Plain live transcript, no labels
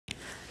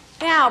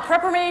Now,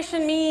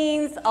 preparation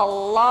means a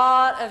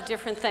lot of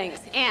different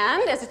things.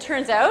 And as it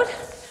turns out,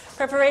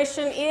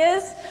 preparation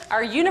is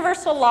our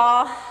universal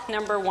law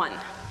number 1.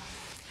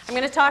 I'm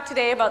going to talk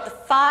today about the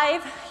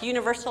 5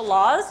 universal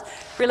laws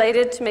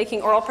related to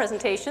making oral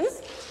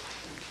presentations.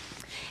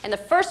 And the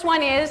first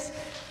one is,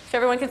 if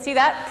everyone can see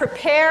that,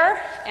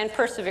 prepare and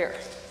persevere.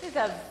 This is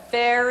a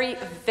very,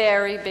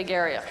 very big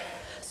area.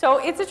 So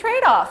it's a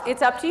trade-off.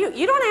 It's up to you.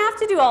 You don't have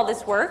to do all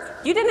this work.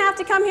 You didn't have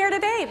to come here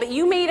today, but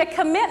you made a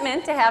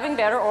commitment to having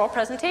better oral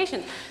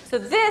presentations. So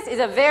this is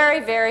a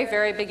very, very,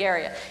 very big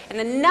area. And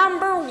the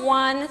number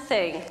 1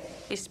 thing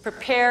is to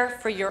prepare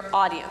for your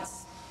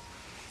audience.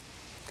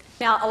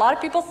 Now, a lot of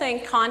people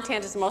think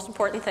content is the most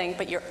important thing,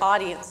 but your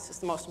audience is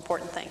the most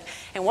important thing.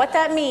 And what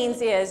that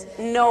means is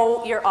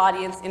know your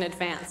audience in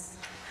advance.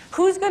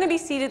 Who's going to be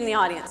seated in the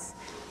audience?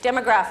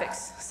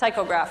 Demographics,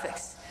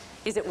 psychographics.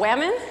 Is it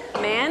women,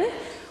 men?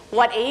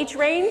 What age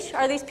range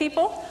are these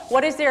people?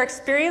 What is their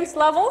experience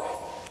level?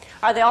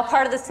 Are they all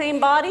part of the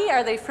same body?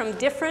 Are they from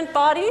different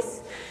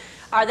bodies?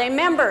 Are they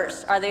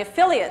members? Are they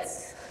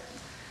affiliates?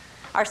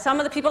 Are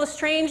some of the people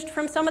estranged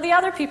from some of the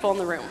other people in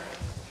the room?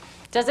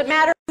 Does it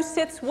matter who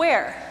sits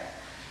where?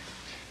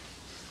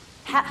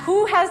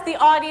 Who has the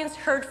audience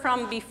heard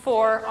from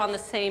before on the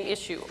same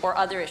issue or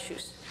other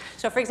issues?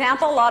 So for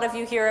example, a lot of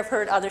you here have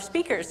heard other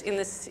speakers in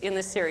this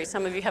series.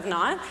 Some of you have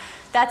not.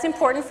 That's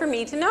important for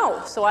me to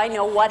know, so I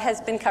know what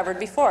has been covered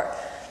before.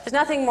 There's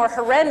nothing more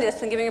horrendous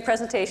than giving a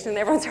presentation and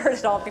everyone's heard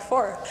it all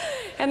before.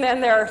 And then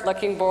they're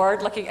looking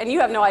bored, and you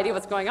have no idea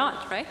what's going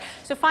on, right?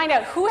 So find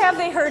out who have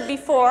they heard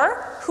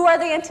before, who are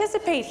they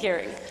anticipate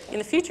hearing in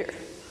the future?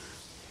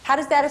 How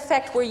does that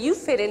affect where you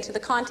fit into the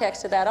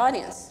context of that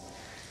audience?